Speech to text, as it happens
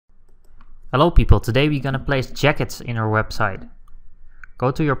Hello people, today we're gonna place jackets in our website.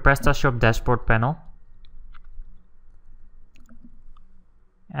 Go to your PrestaShop dashboard panel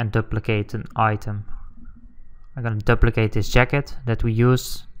and duplicate an item. I'm gonna duplicate this jacket that we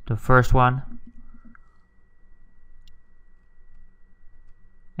used, the first one.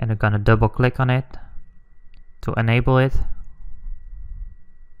 And I'm gonna double click on it to enable it.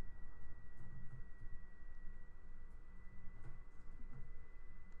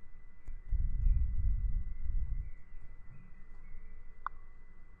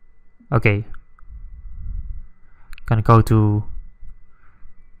 Okay, gonna go to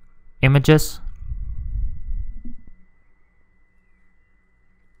images,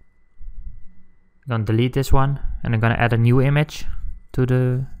 gonna delete this one, and I'm gonna add a new image to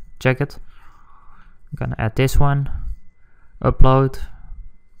the jacket. I'm gonna add this one, upload.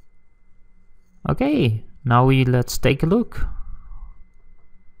 Okay, now let's take a look.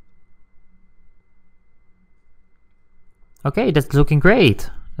 Okay, that's looking great.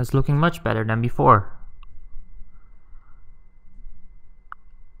 That's looking much better than before.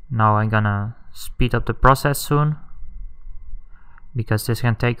 Now I'm gonna speed up the process soon, because this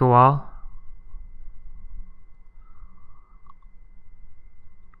can take a while.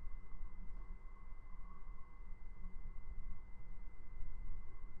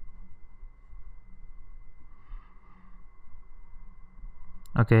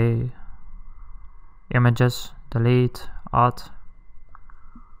 Okay, images, delete, add,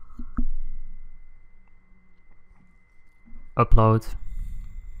 upload.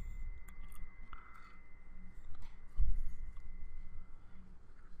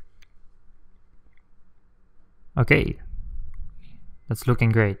 Okay, that's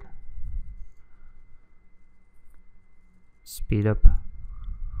looking great. Speed up a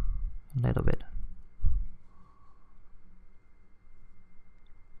little bit.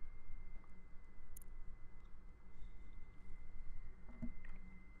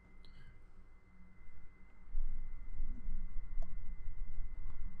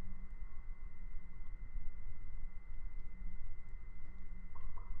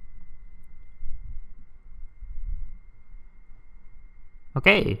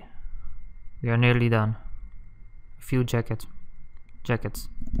 Okay, we are nearly done. A few jackets.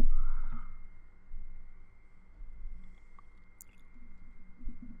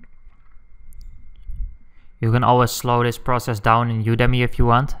 You can always slow this process down in Udemy if you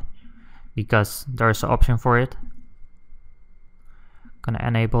want, because there's an option for it. Gonna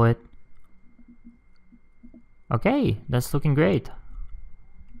enable it. Okay, that's looking great.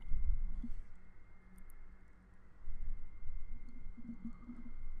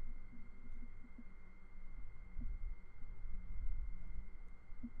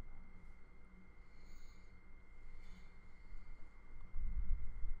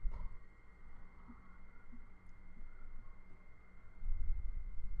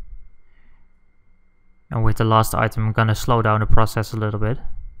 And with the last item, I'm gonna slow down the process a little bit.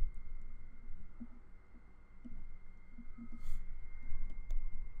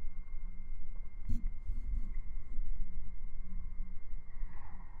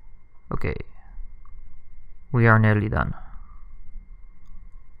 Okay, we are nearly done.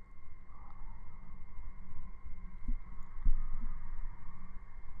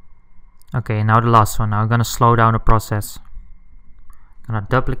 Okay, now the last one. Now I'm gonna slow down the process. Gonna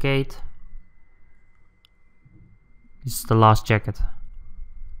duplicate. This is the last jacket.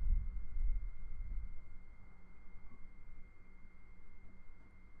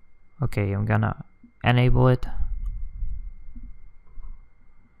 Okay, I'm gonna enable it.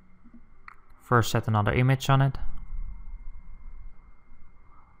 First set another image on it.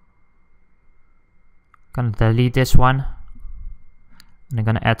 Gonna delete this one. And I'm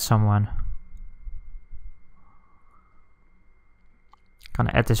gonna add someone.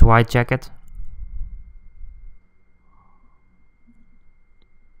 Gonna add this white jacket.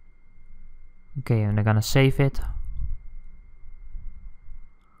 Okay, and I'm gonna save it.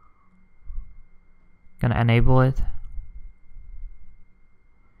 Gonna enable it.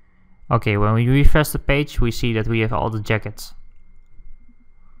 Okay, when we refresh the page, we see that we have all the jackets.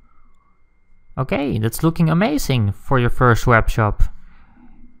 Okay, that's looking amazing for your first web shop.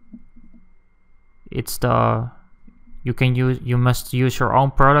 You must use your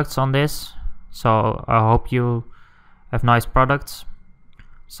own products on this. So I hope you have nice products.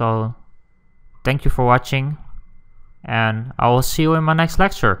 So thank you for watching, and I will see you in my next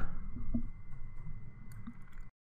lecture.